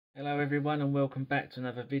Hello everyone and welcome back to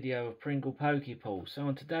another video of Pringle Pokeball. So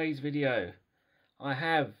on today's video I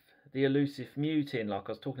have the elusive Mew Tin like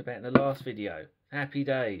I was talking about in the last video. Happy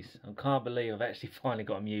days. I can't believe I've actually finally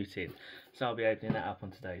got a Mew Tin. So I'll be opening that up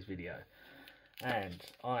on today's video. And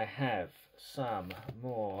I have some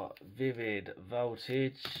more Vivid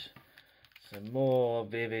Voltage. Some more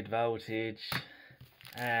Vivid Voltage.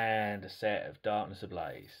 And a set of Darkness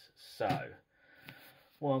Ablaze. So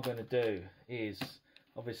what I'm going to do is,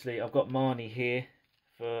 obviously I've got Marnie here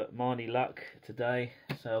for Marnie Luck today,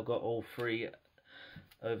 so I've got all three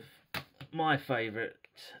of my favourite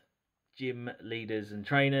gym leaders and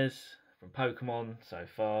trainers from Pokemon so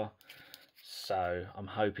far, so I'm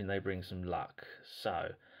hoping they bring some luck. So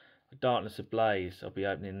Darkness Ablaze I'll be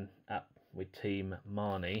opening up with Team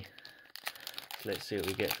Marnie. So let's see what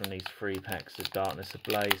we get from these 3 packs of Darkness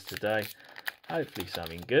Ablaze today. Hopefully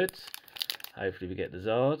something good. Hopefully we get the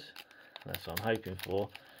Zard. That's what I'm hoping for,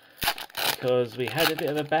 because we had a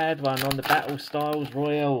bit of a bad one on the Battle Styles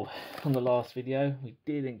Royal on the last video. We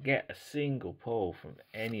didn't get a single pull from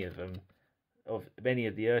any of them, of any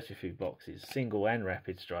of the Urshifu boxes, single and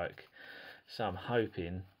Rapid Strike. So I'm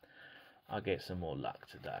hoping I'll get some more luck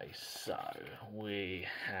today. So we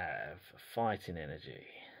have Fighting Energy,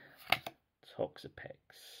 Toxapex,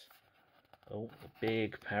 oh, the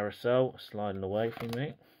big Parasol sliding away from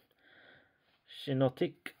me,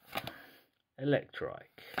 Shinotic,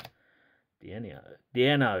 Electrike,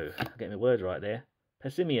 Dieno, getting my words right there,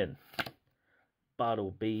 Pessimian,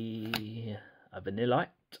 Bartleby, a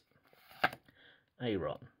Vanillite,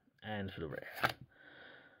 Aeron, and for the rare,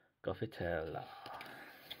 Gothitella.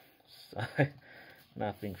 So,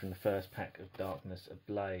 nothing from the first pack of Darkness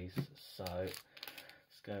Ablaze, so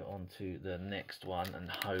let's go on to the next one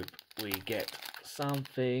and hope we get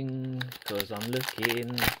something, because I'm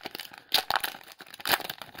looking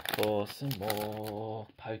for some more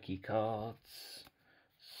Poke cards.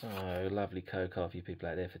 So lovely code card for you people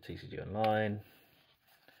out there for TCG Online.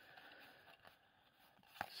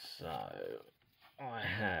 So I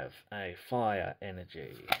have a Fire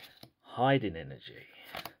Energy, Hiding Energy,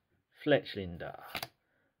 Fletchlinder,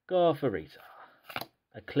 Garfarita,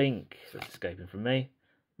 a Clink that's escaping from me,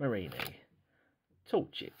 Marini,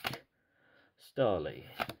 Torchic, Starly,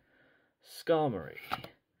 Skarmory,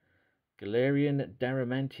 Galarian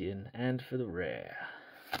Daramantian, and for the rare,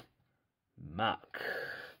 Muck.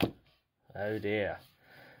 Oh dear.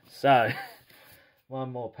 So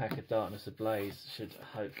one more pack of Darkness Ablaze should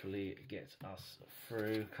hopefully get us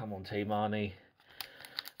through. Come on Team Arnie.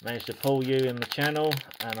 Managed to pull you in the channel,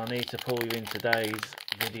 and I need to pull you in today's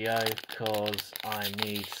video because I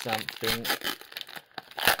need something.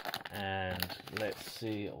 And let's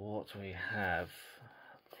see what we have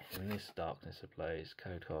in this Darkness Ablaze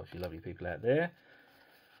code card for you lovely people out there.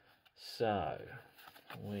 So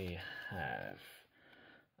we have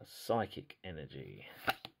a Psychic Energy,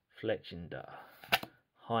 Fletchinder,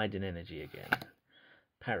 Hiding Energy again,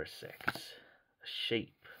 Parasect, a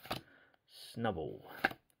Sheep, Snubble,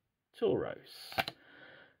 Tauros,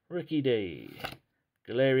 Rookie D,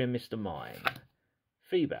 Galarian Mr. Mime,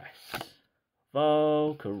 Feebas,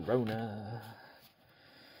 Volcarona.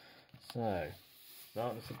 So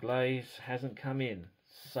Darkness Ablaze hasn't come in,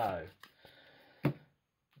 so the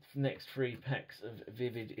next 3 packs of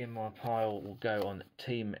Vivid in my pile will go on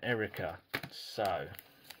Team Erica. So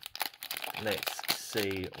let's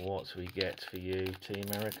see what we get for you, Team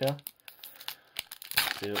Erica.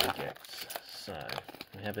 Let's see what we get. So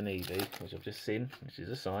we have an Eevee, which I've just seen, which is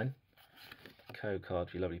a sign. Code card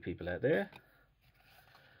for you lovely people out there.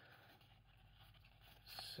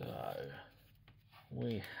 So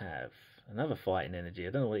we have another Fighting Energy. I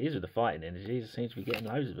don't know what it is with the Fighting Energy. It seems to be getting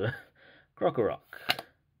loads of it. Crocorock,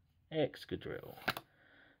 Excadrill,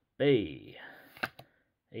 B,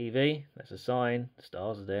 Eevee, that's a sign, the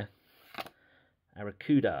stars are there,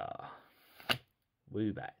 Arrokuda,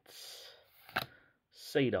 Woobats,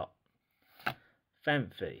 Seedot,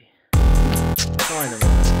 Phanpy, Dynamo,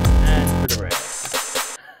 and for the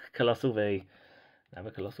rare, Colossal V,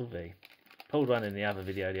 another Colossal V. Pulled one in the other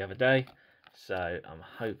video the other day, so I'm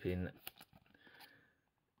hoping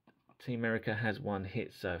Team America has 1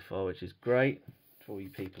 hit so far, which is great for all you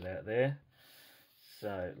people out there.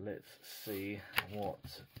 So let's see what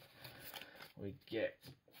we get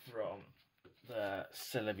from the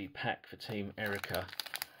Celebi pack for Team Erica.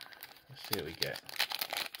 Let's see what we get.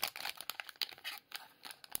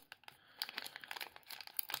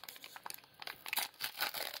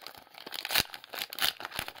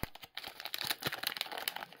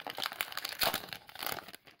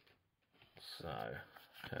 So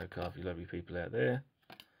code card for you lovely people out there.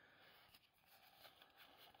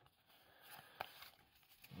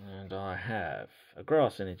 And I have a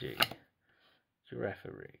Grass Energy,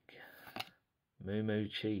 Girafarig, Moo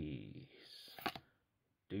Cheese,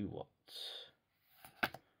 Dewott,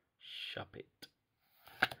 Shuppet,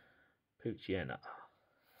 Poochyena,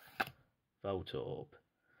 Voltorb,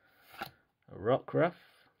 a Rockruff,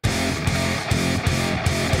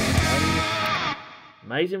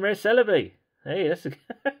 Amazing Rare Celebi. Hey, that's a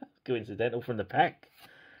coincidental from the pack.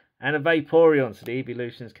 And a Vaporeon, so the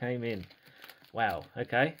evolutions came in. Wow,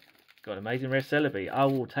 okay. Got an Amazing Rare Celebi. I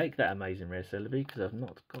will take that Amazing Rare Celebi because I've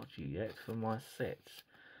not got you yet for my sets.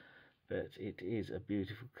 But it is a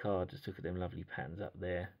beautiful card. Just look at them lovely patterns up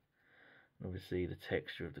there. Obviously the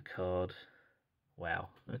texture of the card. Wow,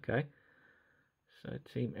 okay. So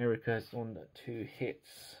Team Erica's on 2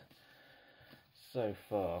 hits so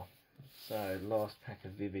far. So last pack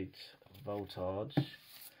of Vivid Voltage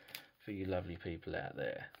for you lovely people out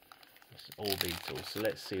there. It's all Beetles, so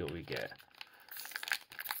let's see what we get.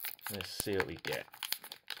 Let's see what we get.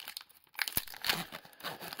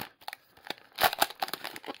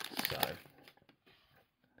 So,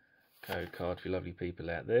 code card for you lovely people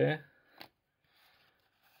out there.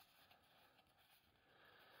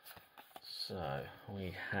 So,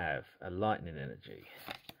 we have a Lightning Energy,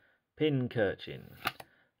 Pincurchin,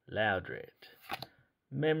 Loudred,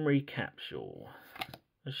 Memory Capsule,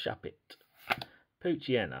 a Shuppet,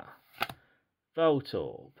 Poochyena,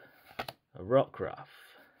 Voltorb, a Rockruff,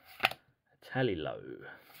 a Talilo,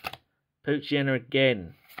 Poochyena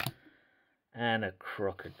again, and a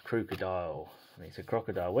crocodile. It's a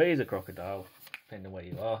crocodile. Where's a crocodile? Depending on where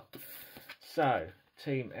you are. So,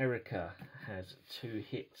 Team Erica has 2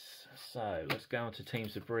 hits. So, let's go on to Team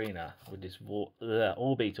Sabrina with this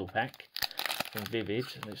Orbeetle pack from Vivid.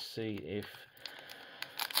 Let's see if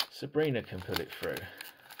Sabrina can pull it through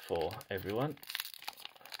for everyone.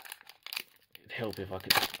 It'd help if I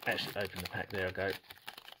could actually open the pack. There I go.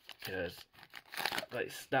 Because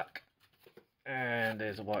it's stuck. And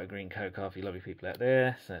there's a white and green code card for you lovely people out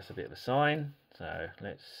there. So that's a bit of a sign. So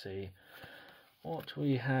let's see what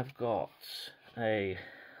we have got. A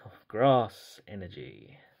Grass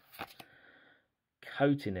Energy,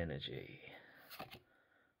 Coating Energy,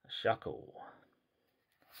 a Shuckle,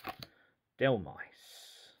 Delmice,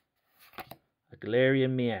 a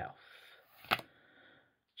Galarian Meowth,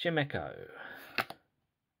 Chimecho,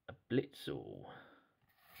 a Blitzel,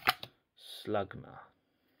 Slugma,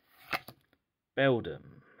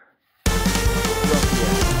 Beldum, and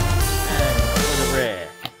a rare.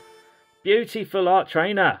 Beautiful Art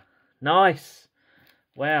Trainer. Nice.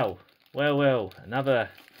 Wow. Well. Another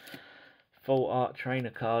full Art Trainer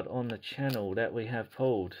card on the channel that we have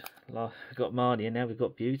pulled. We've got Marnie and now we've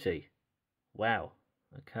got Beauty. Wow.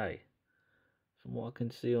 Okay. From what I can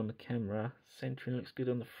see on the camera, centering looks good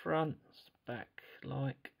on the front. Back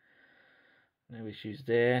like. No issues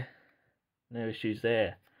there. No issues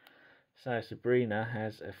there. So Sabrina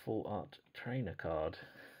has a full Art Trainer card.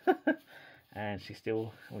 And we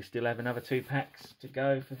still have another 2 packs to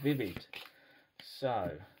go for Vivid.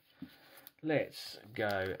 So let's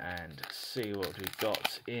go and see what we've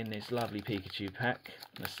got in this lovely Pikachu pack.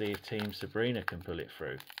 Let's see if Team Sabrina can pull it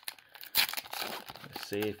through. Let's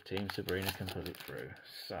see if Team Sabrina can pull it through.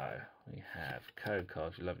 So we have code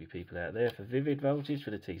cards for lovely people out there for Vivid Voltage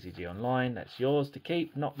for the TCG Online. That's yours to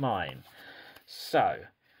keep, not mine. So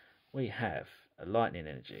we have a Lightning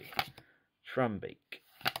Energy, Trumbeak,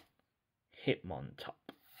 Hitmontop,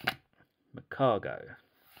 Macargo,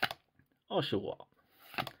 Oshawott,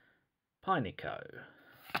 Pineco,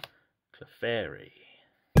 Clefairy,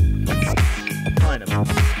 Dynamo,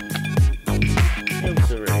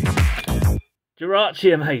 Hilsary,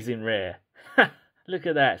 Jirachi Amazing Rare. Look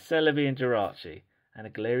at that, Celebi and Jirachi, and a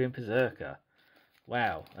Galarian Berserker.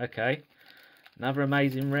 Wow, okay. Another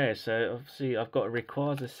Amazing Rare. So obviously I've got a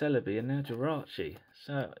Rayquaza, Celebi, and now Jirachi.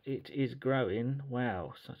 So it is growing.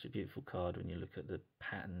 Wow, such a beautiful card when you look at the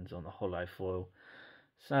patterns on the holo foil.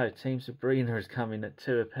 So Team Sabrina is coming at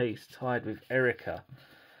 2 apiece, tied with Erica.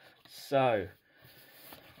 So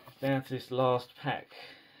down to this last pack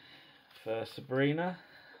for Sabrina.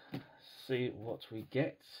 See what we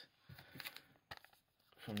get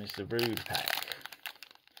from this Rude pack.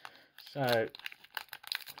 So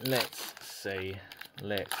let's see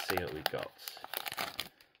what we got.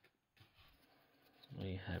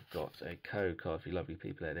 We have got a code card for you lovely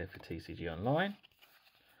people out there for TCG Online.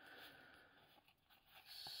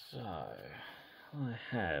 So I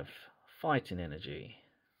have Fighting Energy,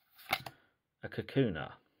 a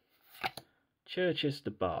Kakuna, Chichester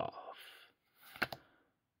Bath,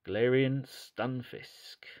 Galarian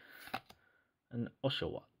Stunfisk, an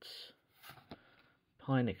Oshawott,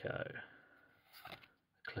 Pineco,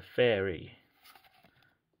 Clefairy,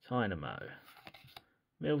 Dynamo,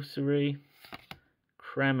 Milcery,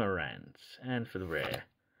 Cramorant, and for the rare,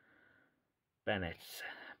 Bennett,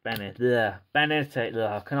 I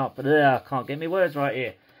can't get my words right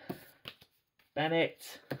here.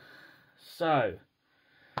 Bennett. So,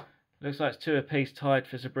 looks like it's 2 apiece tied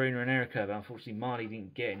for Sabrina and Erica, but unfortunately Marnie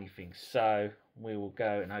didn't get anything. So, we will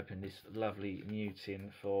go and open this lovely Mew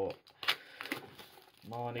tin for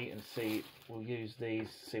Marnie and see, we'll use these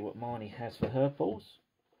to see what Marnie has for her pulls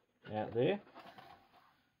out there.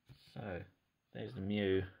 So, there's the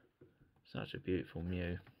Mew. Such a beautiful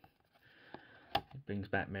Mew. It brings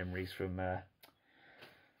back memories from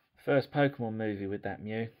first Pokemon movie with that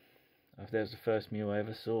Mew. That was the first Mew I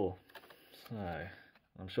ever saw. So,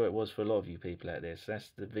 I'm sure it was for a lot of you people out there. So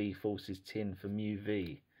that's the V Forces tin for Mew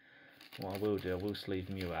V. What I will do, I will sleeve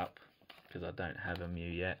Mew up, because I don't have a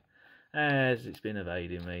Mew yet, as it's been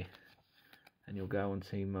evading me. And you'll go on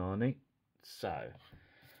Team Marnie. So,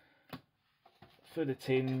 for the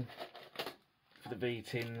tin, for the V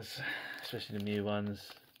tins, especially the Mew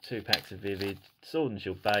ones, 2 packs of Vivid, Sword and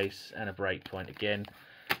Shield base, and a breakpoint again.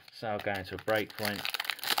 So I'll go into a breakpoint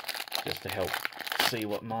just to help see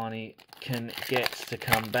what Marnie can get to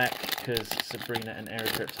come back, because Sabrina and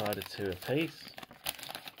Erica are tied at 2 apiece.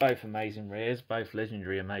 Both amazing rares, both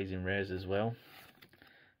legendary amazing rares as well.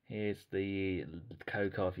 Here's the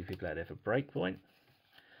code card for you people out there for breakpoint.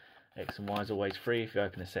 X and Y is always free if you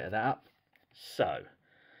open a set of that up. So,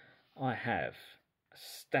 I have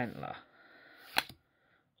Stantler.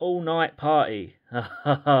 All night party.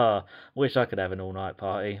 Wish I could have an all night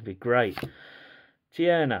party. It'd be great.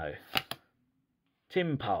 Tierno.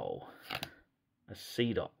 Timpole. A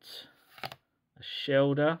Seedot. A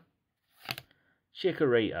Shelder.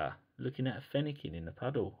 Chikorita. Looking at a Fennekin in the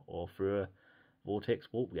puddle or through a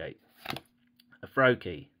Vortex Warp Gate. A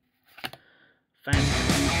Froakie. Phantom.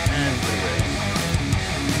 And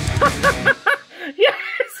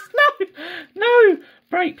yes! No!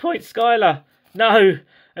 Breakpoint Skylar. No!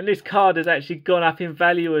 And this card has actually gone up in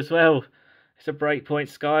value as well. It's a Breakpoint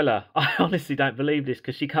Skylar. I honestly don't believe this,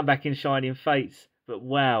 because she come back in Shining Fates. But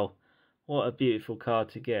wow, what a beautiful card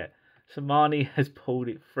to get. So Marnie has pulled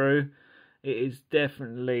it through. It is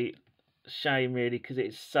definitely a shame really, because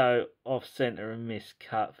it's so off-centre and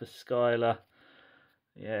miscut for Skylar.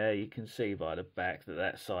 Yeah, you can see by the back that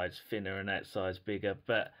that side's thinner and that side's bigger.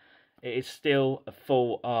 But it is still a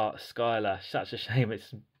full art Skylar. Such a shame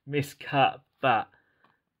it's miscut, but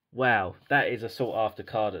wow, that is a sought after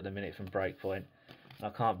card at the minute from Breakpoint. I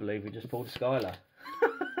can't believe we just pulled a Skylar.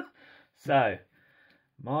 So,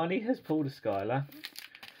 Marnie has pulled a Skylar.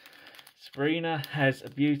 Sabrina has a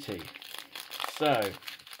beauty. So,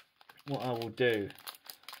 what I will do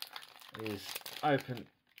is open.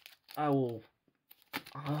 I'm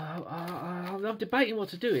debating what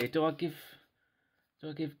to do here. Do I give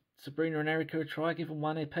Sabrina and Erica a try? Give them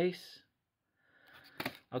 1 apiece.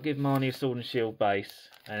 I'll give Marnie a Sword and Shield base,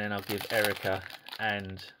 and then I'll give Erica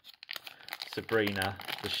and Sabrina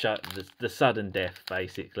the sudden death,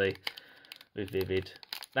 basically, with Vivid.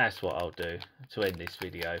 That's what I'll do to end this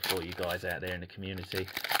video for you guys out there in the community.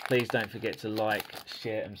 Please don't forget to like,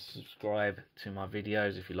 share and subscribe to my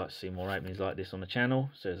videos if you'd like to see more openings like this on the channel.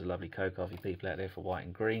 So there's a lovely code card for you people out there for white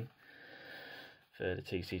and green for the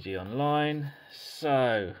TCG Online.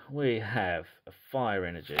 So we have a Fire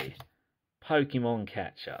Energy, Pokemon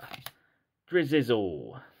Catcher,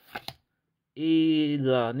 Drizzizzle, he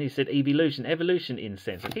said Evolution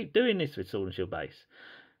Incense. I keep doing this with Sword and Shield base.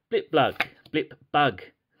 Blip Bug,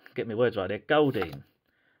 get my words right there, Goldeen,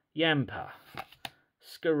 Yamper,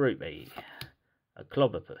 Skaroopy, a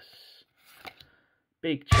Clobbopus,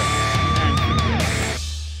 Big Chunk, and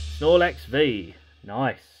Snorlax V.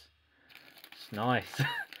 Nice. It's nice.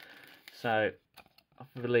 So,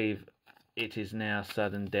 I believe it is now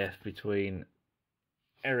sudden death between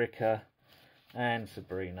Erica and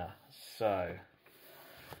Sabrina. So,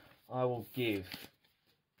 I will give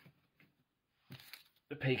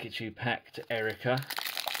the Pikachu pack to Erica.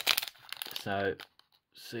 So,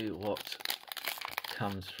 see what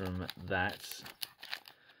comes from that.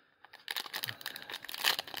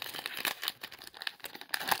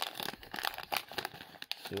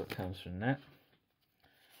 See what comes from that.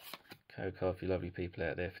 Code card for you lovely people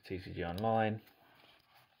out there for TCG Online.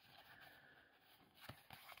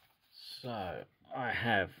 So, I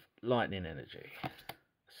have Lightning Energy,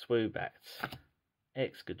 Swoobat,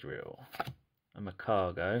 Excadrill, a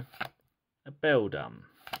Macargo, a Beldum,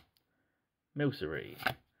 Milcery,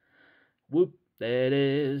 whoop, there it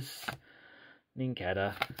is,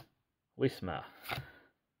 Nincada, Whismur,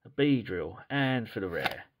 a Beedrill, and for the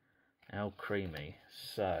rare, Alcremie.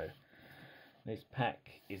 So, this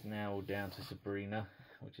pack is now all down to Sabrina.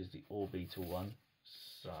 which is the orbital one.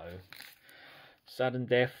 So, sudden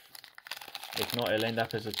death. If not, it'll end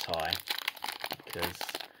up as a tie, because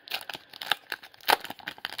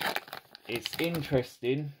it's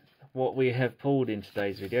interesting what we have pulled in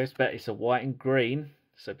today's videos, but it's a white and green,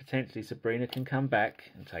 so potentially Sabrina can come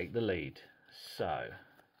back and take the lead. So,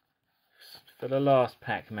 for the last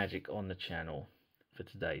pack magic on the channel for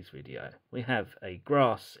today's video, we have a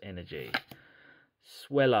Grass Energy,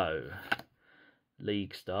 Swellow,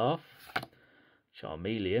 League Staff,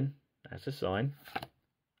 Charmeleon, that's a sign,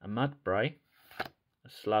 a Mudbray, a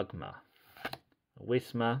Slugma, a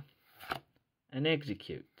Whismur, an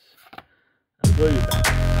Execute, a Woobat,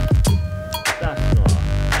 Dusknoir,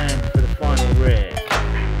 and for the final rare,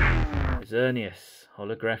 Xerneas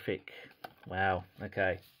holographic. Wow,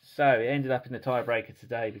 okay, so it ended up in the tiebreaker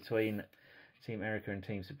today between Team Erica and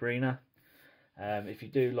Team Sabrina. If you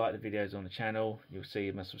do like the videos on the channel, you'll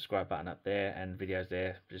see my subscribe button up there and videos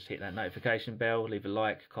there. Just hit that notification bell, leave a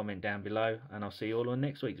like, comment down below, and I'll see you all on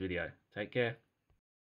next week's video. Take care.